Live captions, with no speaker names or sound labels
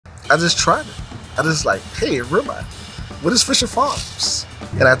I just tried it. I just like, hey, ribeye, what is Fischer Farms?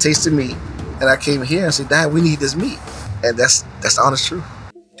 And I tasted meat, and I came here and said, Dad, we need this meat. And that's the honest truth.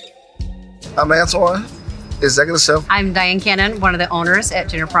 I'm Antwan, executive chef. I'm Diane Cannon, one of the owners at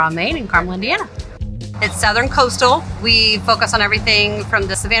Juniper Maine in Carmel, Indiana. It's Southern Coastal. We focus on everything from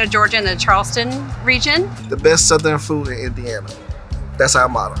the Savannah, Georgia and the Charleston region. The best Southern food in Indiana. That's our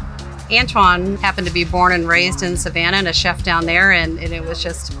motto. Antwan happened to be born and raised in Savannah and a chef down there, and it was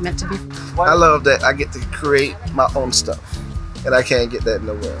just meant to be. I love that I get to create my own stuff, and I can't get that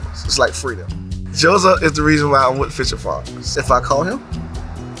nowhere else. It's like freedom. Joseph is the reason why I'm with Fischer Farms. If I call him,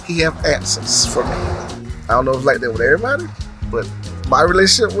 he have answers for me. I don't know if it's like that with everybody, but my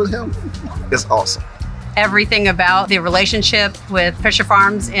relationship with him is awesome. Everything about the relationship with Fischer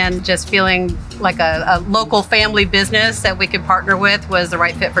Farms and just feeling like a local family business that we could partner with was the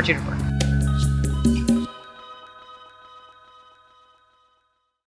right fit for Juniper.